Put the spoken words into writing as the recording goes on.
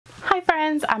Hi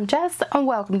friends, I'm Jess and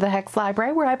welcome to the Hexed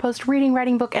Library, where I post reading,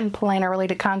 writing, book, and planner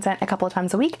related content a couple of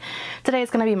times a week. Today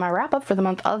is going to be my wrap up for the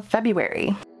month of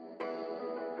February.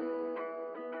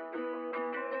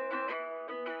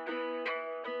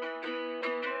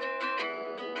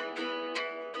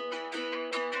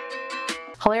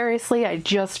 Hilariously, I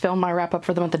just filmed my wrap up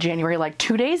for the month of January like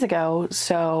 2 days ago,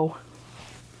 so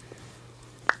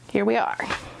here we are.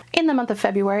 In the month of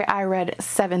February, I read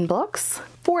 7 books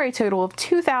for a total of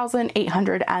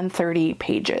 2,830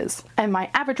 pages. And my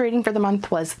average rating for the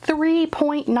month was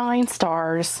 3.9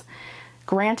 stars.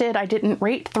 Granted, I didn't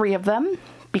rate 3 of them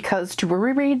because 2 were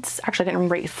rereads. Actually, I didn't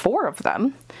rate 4 of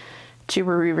them. 2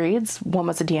 were rereads, 1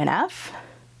 was a DNF,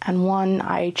 and 1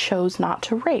 I chose not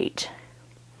to rate.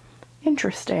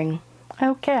 Interesting.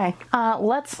 Okay,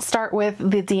 let's start with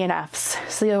the DNFs.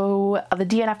 So the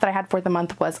DNF that I had for the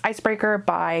month was Icebreaker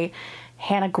by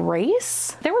Hannah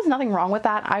Grace. There was nothing wrong with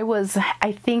that.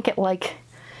 I think at like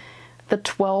the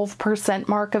 12%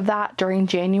 mark of that during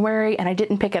January, and I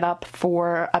didn't pick it up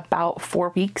for about 4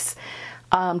 weeks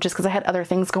just because I had other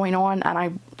things going on and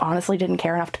I honestly didn't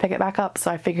care enough to pick it back up. So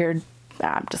I figured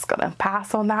I'm just gonna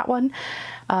pass on that one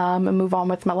and move on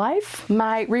with my life.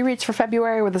 My rereads for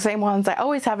February were the same ones I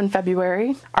always have in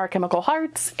February: Our Chemical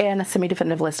Hearts and A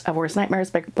Semi-Definitive List of Worst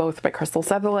Nightmares, both by Crystal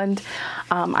Sutherland.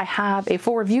 I have a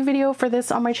full review video for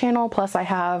this on my channel, plus I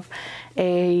have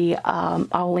a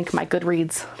I'll link my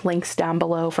Goodreads links down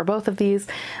below for both of these,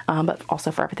 but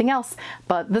also for everything else.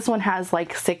 But this one has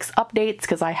like 6 updates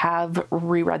because I have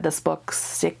reread this book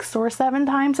 6 or 7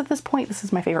 times at this point. This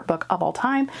is my favorite book of all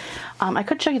time. I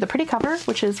could show you the pretty cover,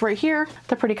 which is right here.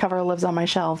 The pretty cover lives on my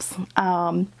shelves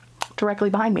directly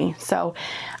behind me. So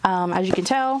as you can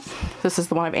tell, this is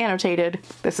the one I've annotated.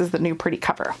 This is the new pretty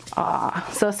cover.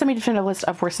 So A Semi-Definitive List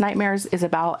of Worst Nightmares is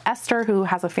about Esther, who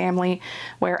has a family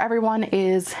where everyone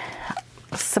is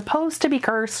supposed to be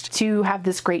cursed to have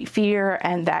this great fear,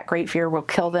 and that great fear will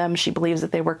kill them. She believes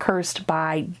that they were cursed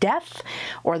by death,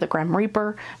 or the Grim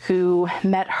Reaper, who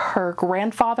met her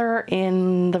grandfather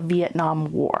in the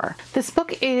Vietnam War. This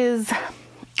book is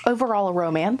overall a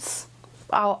romance.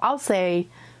 I'll say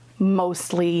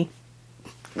mostly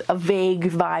a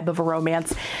vague vibe of a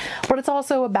romance, but it's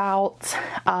also about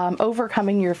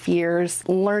overcoming your fears,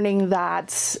 learning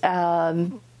that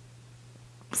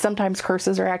sometimes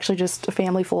curses are actually just a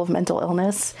family full of mental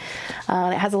illness.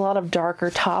 It has a lot of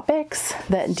darker topics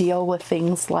that deal with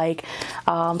things like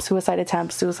suicide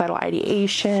attempts, suicidal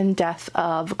ideation, death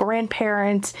of a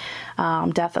grandparent,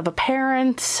 death of a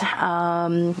parent,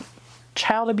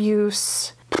 child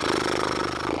abuse,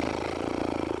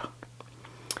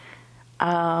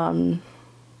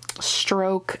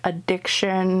 stroke,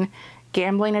 addiction,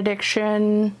 gambling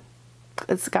addiction.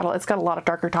 It's got a lot of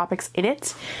darker topics in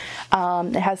it.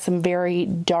 It has some very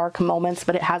dark moments,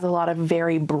 but it has a lot of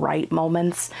very bright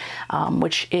moments,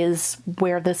 which is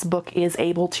where this book is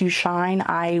able to shine.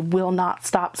 I will not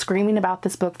stop screaming about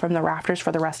this book from the rafters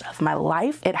for the rest of my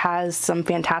life. It has some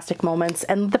fantastic moments,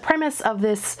 and the premise of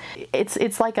this,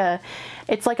 it's like a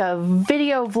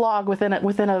video vlog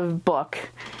within a book.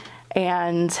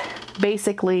 And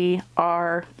basically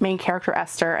our main character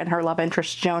Esther and her love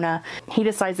interest Jonah, he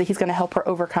decides that he's going to help her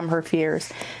overcome her fears,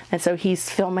 and so he's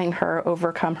filming her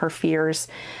overcome her fears.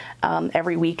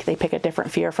 Every week they pick a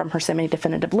different fear from her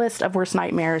semi-definitive list of worst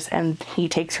nightmares, and he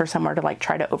takes her somewhere to like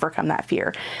try to overcome that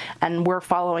fear, and we're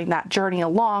following that journey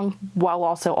along while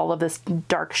also all of this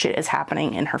dark shit is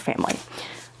happening in her family.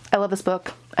 I love this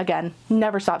book. Again,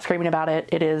 never stop screaming about it.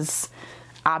 It is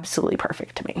absolutely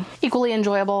perfect to me. Equally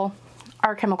enjoyable,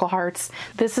 Our Chemical Hearts.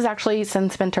 This has actually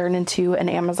since been turned into an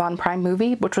Amazon Prime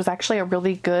movie, which was actually a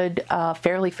really good,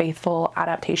 fairly faithful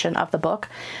adaptation of the book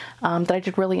that I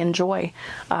did really enjoy.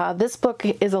 This book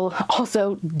is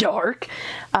also dark,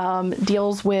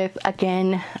 deals with,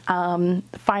 again,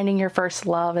 finding your first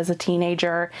love as a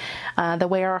teenager, the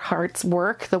way our hearts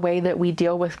work, the way that we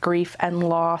deal with grief and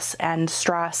loss and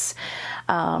stress,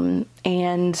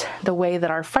 and the way that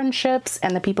our friendships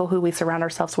and the people who we surround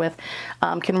ourselves with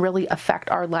can really affect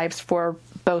our lives for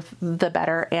both the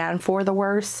better and for the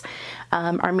worse.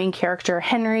 Our main character,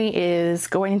 Henry, is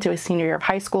going into his senior year of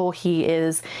high school. He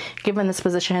is given this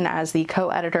position as the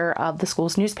co-editor of the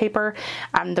school's newspaper,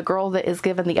 and the girl that is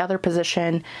given the other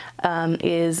position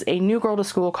is a new girl to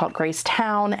school called Grace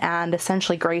Town, and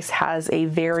essentially Grace has a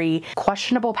very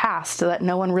questionable past that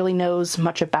no one really knows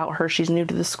much about her. She's new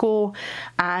to the school,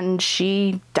 and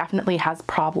she definitely has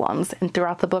problems, and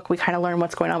throughout the book we kind of learn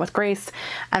what's going on with Grace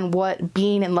and what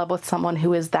being in love with someone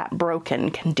who is that broken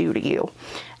can do to you,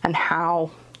 and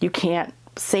how you can't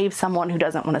save someone who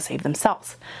doesn't want to save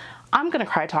themselves. I'm gonna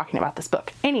cry talking about this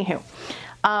book. Anywho,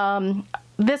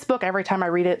 this book, every time I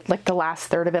read it, like the last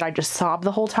third of it, I just sob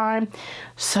the whole time.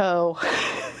 So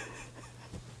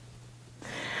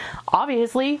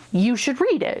obviously you should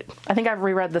read it. I think I've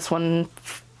reread this one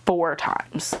 4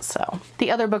 times. So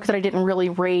the other book that I didn't really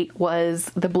rate was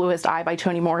The Bluest Eye by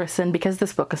Toni Morrison, because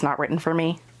this book is not written for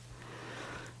me.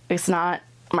 It's not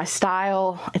my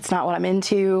style. It's not what I'm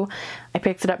into. I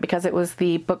picked it up because it was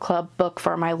the book club book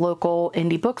for my local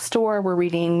indie bookstore. We're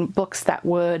reading books that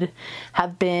would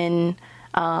have been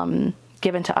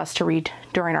given to us to read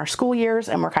during our school years,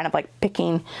 and we're kind of like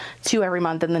picking 2 every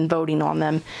month and then voting on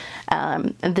them.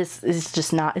 And this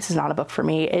is not a book for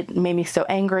me. It made me so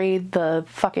angry. The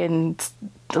fucking,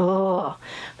 the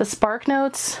spark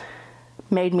notes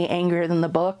made me angrier than the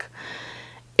book,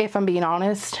 if I'm being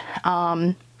honest.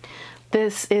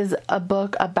 This is a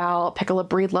book about Piccola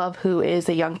Breedlove, who is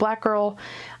a young black girl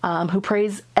who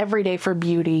prays every day for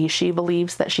beauty. She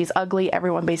believes that she's ugly.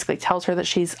 Everyone basically tells her that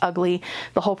she's ugly.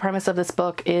 The whole premise of this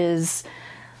book is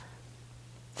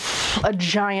a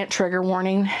giant trigger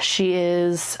warning. She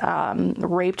is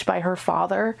raped by her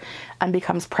father and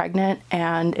becomes pregnant,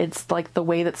 and it's like the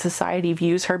way that society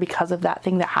views her because of that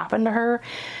thing that happened to her.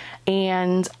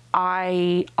 And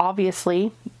I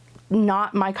obviously...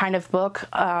 not my kind of book.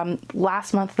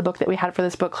 Last month, the book that we had for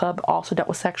this book club also dealt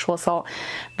with sexual assault.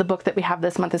 The book that we have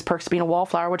this month is Perks of Being a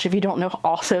Wallflower, which, if you don't know,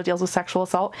 also deals with sexual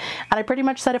assault. And I pretty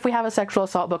much said if we have a sexual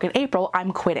assault book in April,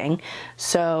 I'm quitting.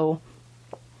 So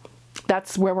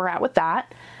that's where we're at with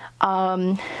that.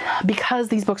 Because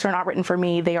these books are not written for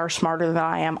me, they are smarter than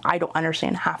I am. I don't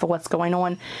understand half of what's going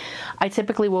on. I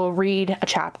typically will read a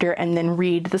chapter and then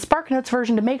read the SparkNotes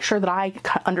version to make sure that I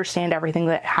understand everything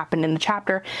that happened in the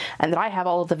chapter and that I have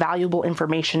all of the valuable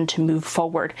information to move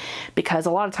forward. Because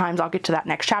a lot of times I'll get to that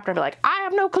next chapter and be like, I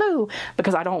have no clue,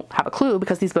 because I don't have a clue,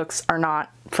 because these books are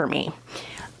not for me.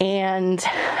 And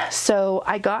so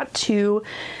I got to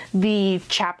the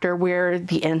chapter where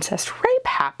the incest rape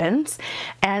happens,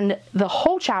 and the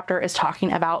whole chapter is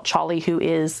talking about Charlie, who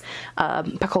is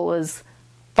Piccola's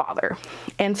father.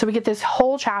 And so we get this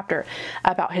whole chapter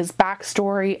about his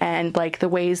backstory and like the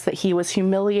ways that he was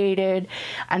humiliated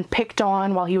and picked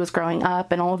on while he was growing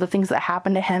up, and all of the things that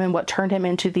happened to him and what turned him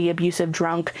into the abusive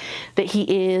drunk that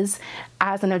he is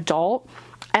as an adult.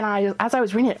 And as I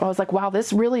was reading it, I was like, wow,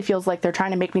 this really feels like they're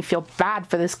trying to make me feel bad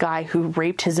for this guy who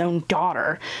raped his own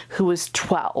daughter, who was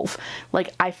 12.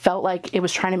 Like, I felt like it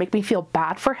was trying to make me feel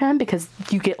bad for him, because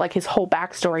you get like his whole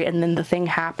backstory and then the thing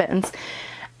happens.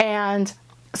 And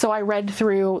so I read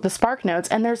through the SparkNotes,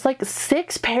 and there's like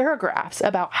 6 paragraphs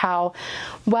about how,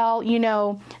 well, you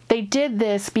know, they did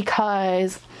this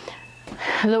because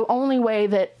the only way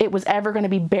that it was ever going to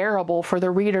be bearable for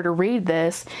the reader to read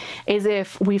this is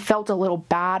if we felt a little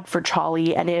bad for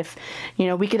Charlie, and if, you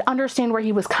know, we could understand where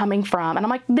he was coming from. And I'm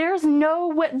like, there was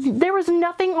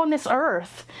nothing on this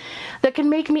earth that can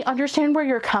make me understand where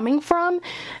you're coming from,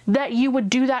 that you would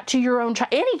do that to your own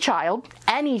child,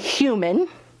 any human,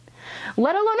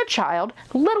 let alone a child,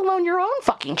 let alone your own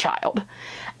fucking child.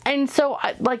 And so,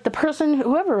 like, the person,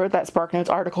 whoever wrote that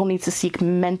SparkNotes article, needs to seek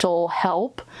mental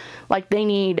help. Like, they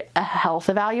need a health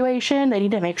evaluation. They need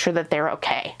to make sure that they're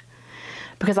okay.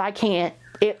 Because I can't.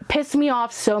 It pissed me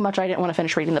off so much I didn't want to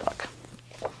finish reading the book.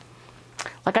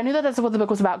 Like, I knew that that's what the book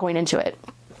was about going into it.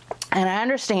 And I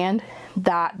understand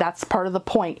that that's part of the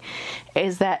point,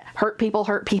 is that hurt people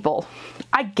hurt people.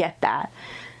 I get that.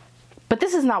 But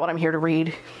this is not what I'm here to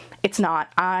read. It's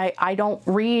not. I don't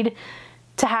read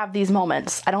to have these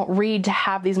moments. I don't read to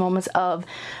have these moments of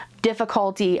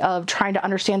difficulty, of trying to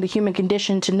understand the human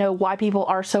condition, to know why people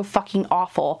are so fucking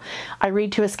awful. I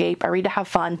read to escape. I read to have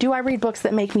fun. Do I read books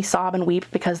that make me sob and weep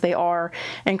because they are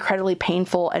incredibly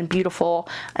painful and beautiful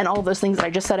and all of those things that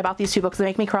I just said about these 2 books that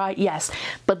make me cry? Yes.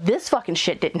 But this fucking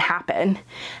shit didn't happen.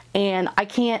 And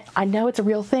I know it's a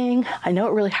real thing. I know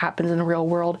it really happens in the real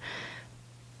world.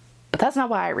 But that's not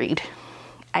why I read.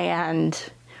 And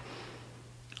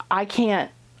I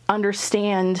can't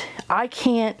understand. I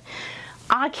can't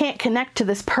connect to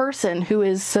this person who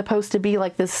is supposed to be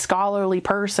like this scholarly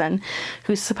person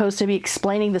who's supposed to be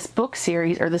explaining this book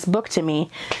series or this book to me,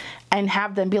 and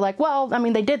have them be like, well, I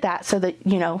mean, they did that so that,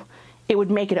 you know, it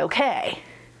would make it okay.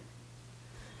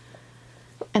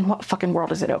 In what fucking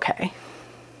world is it okay?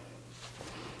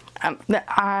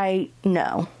 I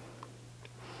know.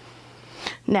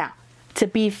 Now, to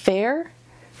be fair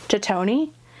to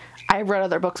Toni, I've read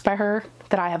other books by her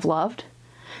that I have loved,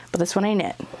 but this one ain't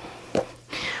it.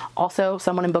 Also,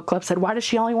 someone in book club said, why does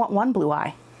she only want 1 blue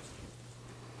eye?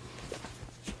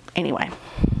 Anyway,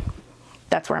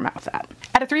 that's where I'm at with that.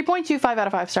 At a 3.25 out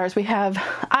of 5 stars, we have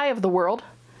Eye of the World.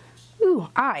 Ooh,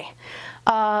 I.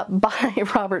 By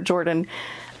Robert Jordan.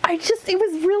 it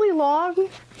was really long.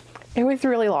 It was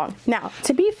really long. Now,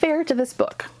 to be fair to this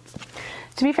book,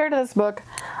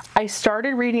 I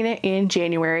started reading it in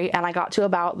January and I got to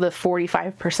about the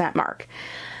 45% mark.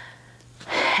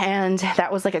 And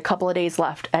that was like a couple of days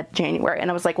left at January. And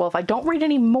I was like, well, if I don't read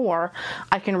any more,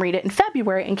 I can read it in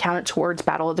February and count it towards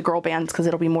Battle of the Girl Bands because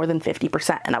it'll be more than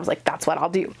 50%. And I was like, that's what I'll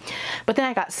do. But then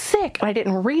I got sick and I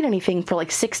didn't read anything for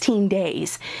like 16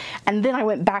 days. And then I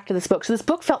went back to this book. So this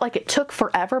book felt like it took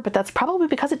forever, but that's probably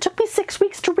because it took me 6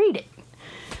 weeks to read it.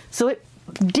 So it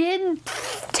did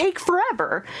take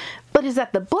forever. But is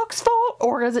that the book's fault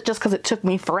or is it just because it took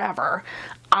me forever?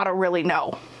 I don't really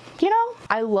know. You know,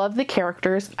 I love the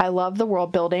characters. I love the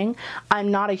world building.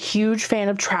 I'm not a huge fan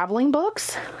of traveling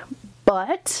books,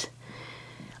 but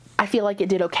I feel like it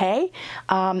did okay.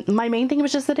 My main thing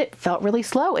was just that it felt really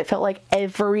slow. It felt like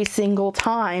every single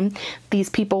time these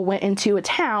people went into a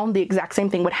town, the exact same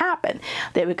thing would happen.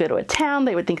 They would go to a town,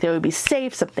 they would think they would be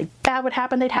safe, something bad would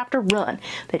happen, they'd have to run.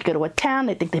 They'd go to a town,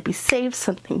 they'd think they'd be safe,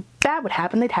 something bad would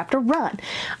happen, they'd have to run.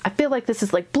 I feel like this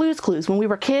is like Blue's Clues. When we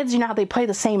were kids, you know how they play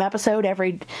the same episode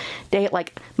every day,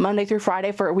 like Monday through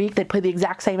Friday for a week, they'd play the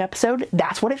exact same episode?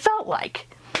 That's what it felt like.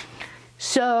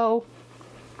 So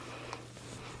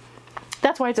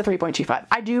that's why it's a 3.25.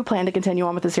 I do plan to continue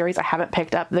on with the series. I haven't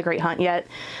picked up The Great Hunt yet,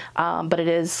 but it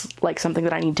is like something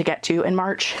that I need to get to in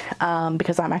March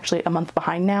because I'm actually a month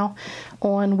behind now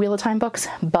on Wheel of Time books.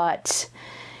 But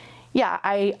yeah,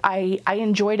 I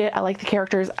enjoyed it. I like the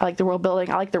characters. I like the world building.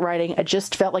 I like the writing. It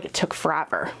just felt like it took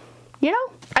forever. You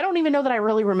know, I don't even know that I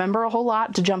really remember a whole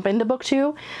lot to jump into book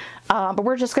 2, but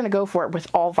we're just going to go for it with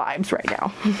all vibes right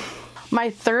now. My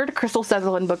third Crystal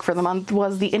Sutherland book for the month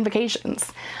was The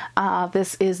Invocations.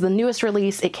 This is the newest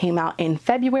release. It came out in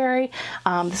February.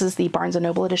 This is the Barnes &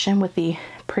 Noble edition with the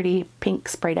pretty pink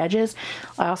sprayed edges.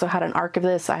 I also had an arc of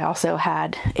this. I also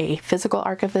had a physical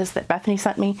arc of this that Bethany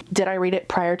sent me. Did I read it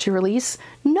prior to release?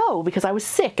 No, because I was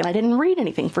sick and I didn't read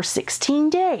anything for 16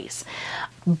 days.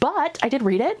 But I did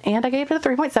read it and I gave it a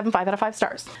 3.75 out of 5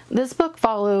 stars. This book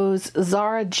follows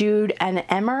Zara, Jude, and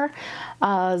Emmer.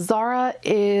 Zara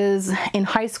is in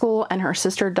high school and her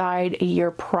sister died a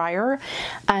year prior,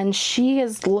 and she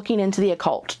is looking into the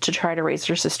occult to try to raise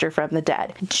her sister from the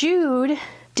dead. Jude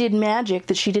did magic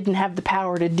that she didn't have the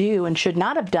power to do and should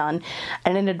not have done,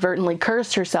 and inadvertently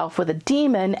cursed herself with a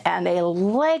demon and a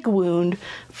leg wound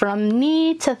from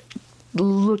knee to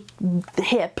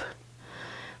hip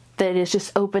that is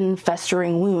just open,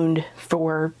 festering wound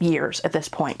for years at this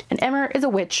point. And Emmer is a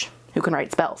witch who can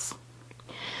write spells.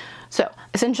 So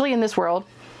essentially in this world,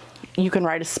 you can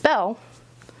write a spell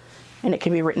and it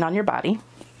can be written on your body,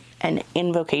 an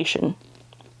invocation,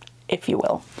 if you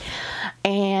will.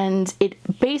 And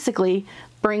it basically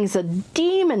brings a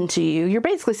demon to you. You're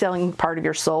basically selling part of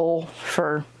your soul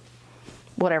for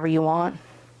whatever you want.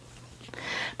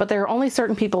 But there are only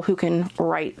certain people who can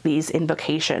write these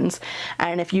invocations.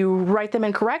 And if you write them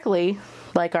incorrectly,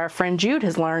 like our friend Jude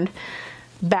has learned,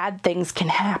 bad things can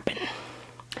happen.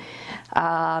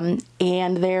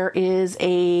 And there is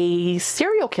a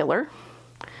serial killer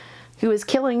who is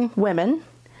killing women,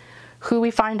 who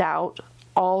we find out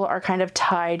all are kind of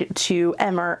tied to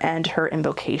Emmer and her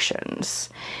invocations.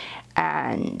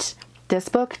 And this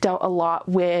book dealt a lot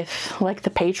with like the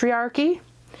patriarchy,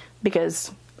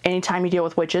 because anytime you deal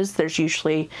with witches, there's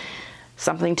usually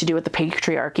something to do with the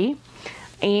patriarchy,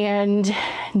 and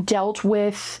dealt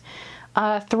with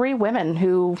 3 women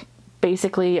who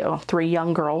basically, 3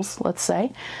 young girls, let's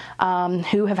say,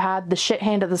 who have had the shit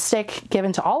hand of the stick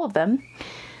given to all of them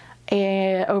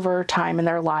over time in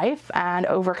their life, and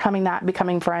overcoming that,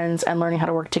 becoming friends, and learning how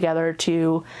to work together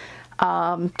to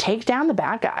take down the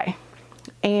bad guy.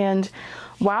 And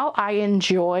while I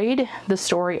enjoyed the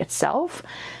story itself,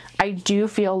 I do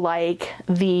feel like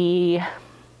the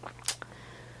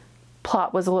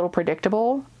plot was a little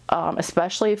predictable,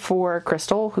 especially for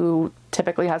Crystal, who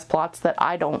typically has plots that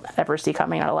I don't ever see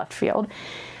coming out of left field.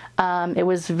 It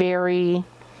was very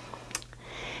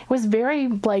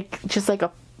like just like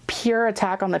a pure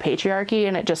attack on the patriarchy,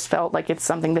 and it just felt like it's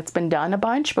something that's been done a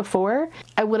bunch before.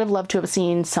 I would have loved to have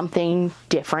seen something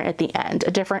different at the end,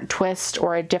 a different twist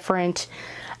or a different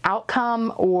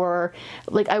outcome, or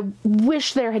like I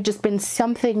wish there had just been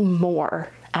something more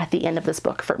at the end of this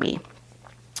book for me.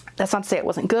 That's not to say it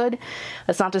wasn't good.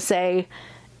 That's not to say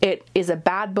it is a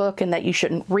bad book and that you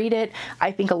shouldn't read it.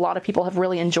 I think a lot of people have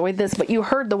really enjoyed this, but you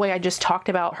heard the way I just talked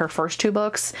about her first 2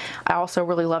 books. I also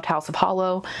really loved House of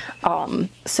Hollow.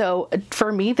 So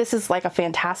for me, this is like a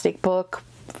fantastic book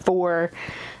for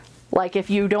like if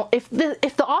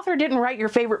the author didn't write your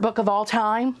favorite book of all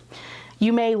time,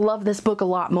 you may love this book a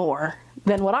lot more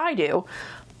than what I do,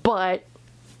 but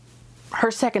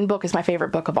her second book is my favorite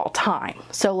book of all time.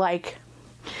 So like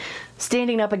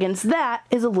standing up against that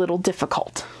is a little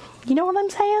difficult. You know what I'm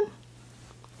saying?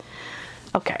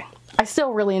 Okay. I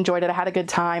still really enjoyed it. I had a good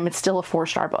time. It's still a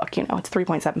 4-star book. You know, it's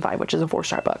 3.75, which is a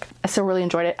 4-star book. I still really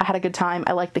enjoyed it. I had a good time.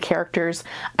 I like the characters.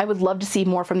 I would love to see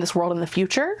more from this world in the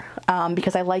future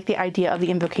because I like the idea of the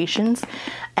invocations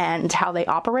and how they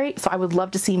operate. So I would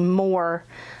love to see more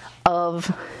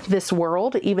of this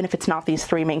world, even if it's not these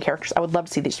 3 main characters. I would love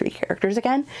to see these 3 characters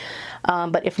again.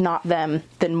 But if not them,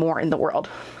 then more in the world.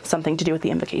 Something to do with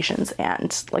the invocations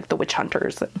and like the witch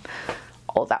hunters and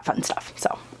all of that fun stuff.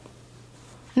 So.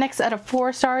 Next, out of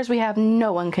 4 stars, we have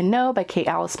No One Can Know by Kate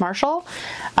Alice Marshall.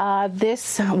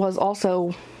 This was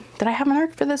also, did I have an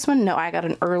arc for this one? No, I got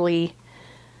an early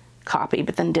copy,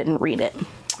 but then didn't read it.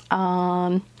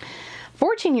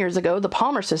 14 years ago, the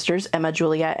Palmer sisters, Emma,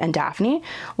 Juliet, and Daphne,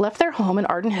 left their home in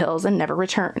Arden Hills and never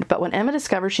returned. But when Emma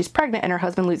discovers she's pregnant and her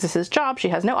husband loses his job, she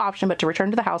has no option but to return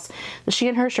to the house that she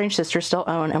and her estranged sisters still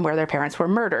own and where their parents were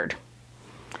murdered.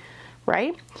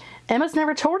 Right? Emma's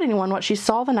never told anyone what she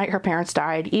saw the night her parents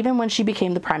died, even when she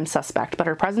became the prime suspect, but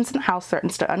her presence in the house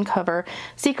threatens to uncover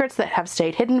secrets that have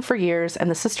stayed hidden for years,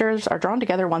 and the sisters are drawn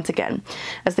together once again.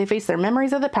 As they face their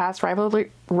memories of the past,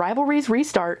 rivalries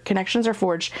restart, connections are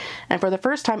forged, and for the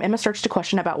first time, Emma starts to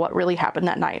question about what really happened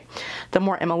that night. The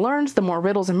more Emma learns, the more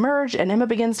riddles emerge, and Emma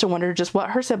begins to wonder just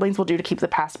what her siblings will do to keep the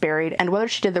past buried, and whether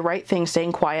she did the right thing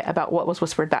staying quiet about what was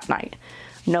whispered that night.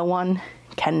 No one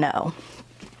can know.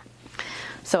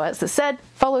 So as this said,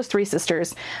 follows 3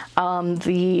 sisters.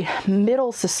 The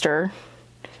middle sister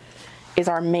is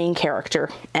our main character,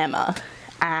 Emma,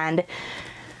 and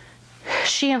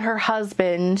she and her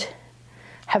husband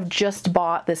have just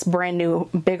bought this brand new,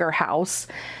 bigger house.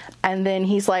 And then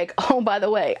he's like, oh, by the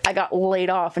way, I got laid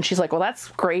off. And she's like, well, that's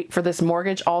great for this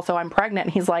mortgage. Also, I'm pregnant.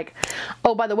 And he's like,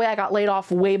 oh, by the way, I got laid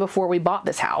off way before we bought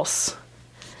this house.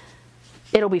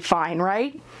 It'll be fine,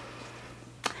 right?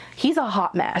 He's a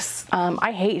hot mess.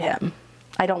 I hate him.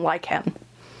 I don't like him.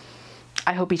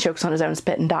 I hope he chokes on his own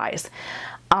spit and dies.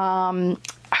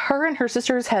 Her and her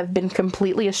sisters have been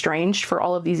completely estranged for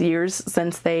all of these years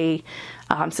since their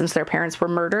parents were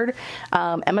murdered.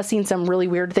 Emma's seen some really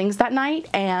weird things that night,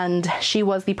 and she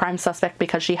was the prime suspect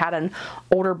because she had an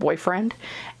older boyfriend,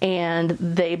 and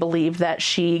they believe that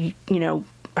she, you know,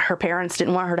 her parents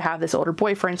didn't want her to have this older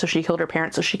boyfriend, so she killed her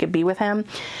parents so she could be with him,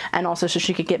 and also so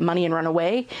she could get money and run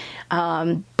away.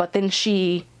 But then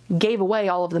she gave away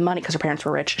all of the money, because her parents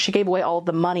were rich. She gave away all of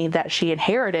the money that she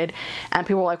inherited, and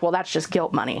people were like, well, that's just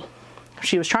guilt money.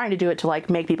 She was trying to do it to like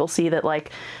make people see that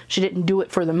like she didn't do it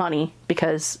for the money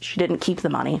because she didn't keep the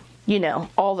money. You know,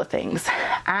 all the things.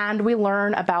 And we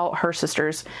learn about her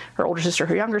sisters, her older sister,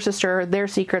 her younger sister, their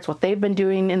secrets, what they've been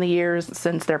doing in the years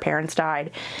since their parents died.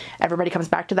 Everybody comes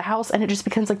back to the house, and it just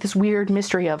becomes like this weird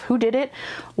mystery of who did it,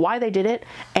 why they did it,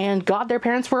 and God, their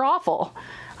parents were awful.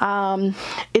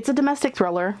 It's a domestic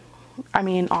thriller. I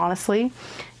mean, honestly,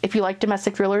 if you like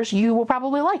domestic thrillers, you will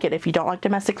probably like it. If you don't like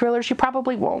domestic thrillers, you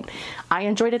probably won't. I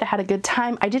enjoyed it. I had a good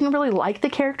time. I didn't really like the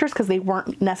characters because they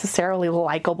weren't necessarily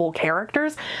likable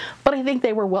characters, but I think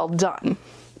they were well done.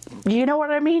 You know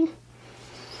what I mean?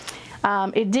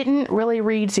 It didn't really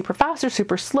read super fast or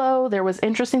super slow. There was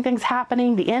interesting things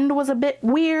happening. The end was a bit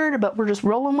weird, but we're just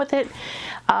rolling with it.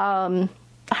 I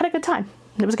had a good time.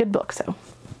 It was a good book, so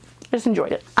I just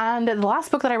enjoyed it. And the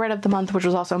last book that I read of the month, which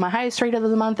was also my highest rate of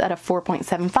the month at a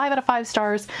 4.75 out of 5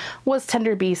 stars, was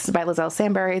Tender Beasts by Lizelle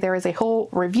Sambury. There is a whole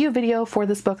review video for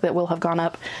this book that will have gone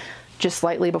up just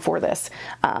slightly before this.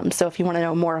 So if you want to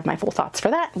know more of my full thoughts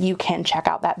for that, you can check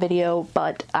out that video,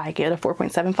 but I get a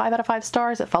 4.75 out of 5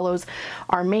 stars. It follows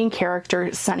our main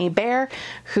character, Sunny Bear,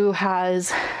 who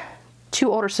has 2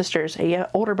 older sisters, an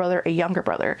older brother, a younger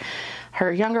brother.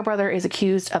 Her younger brother is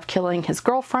accused of killing his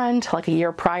girlfriend like a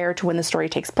year prior to when the story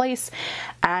takes place,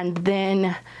 and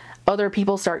then other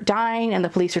people start dying, and the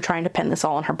police are trying to pin this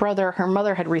all on her brother. Her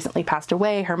mother had recently passed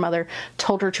away. Her mother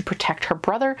told her to protect her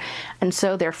brother, and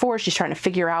so therefore she's trying to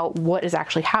figure out what is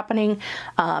actually happening,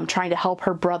 trying to help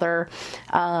her brother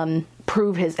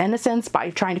prove his innocence by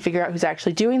trying to figure out who's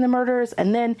actually doing the murders.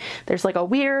 And then there's like a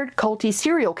weird culty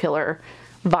serial killer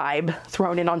vibe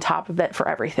thrown in on top of it for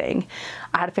everything.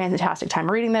 I had a fantastic time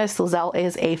reading this. Lizelle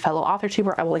is a fellow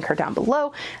Authortuber. I will link her down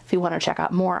below. If you want to check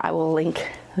out more, I will link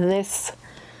this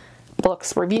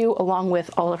book's review along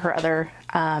with all of her other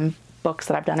books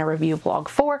that I've done a review vlog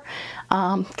for,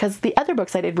 because the other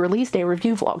books I did release day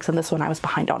review vlogs, and this one I was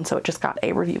behind on, so it just got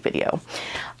a review video.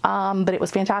 But it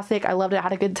was fantastic. I loved it. I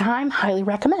had a good time. Highly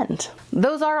recommend.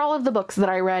 Those are all of the books that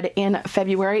I read in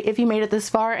February. If you made it this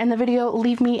far in the video,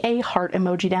 leave me a heart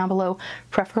emoji down below,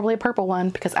 preferably a purple one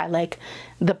because I like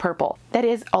the purple. That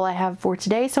is all I have for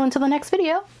today. So until the next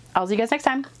video, I'll see you guys next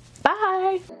time.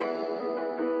 Bye!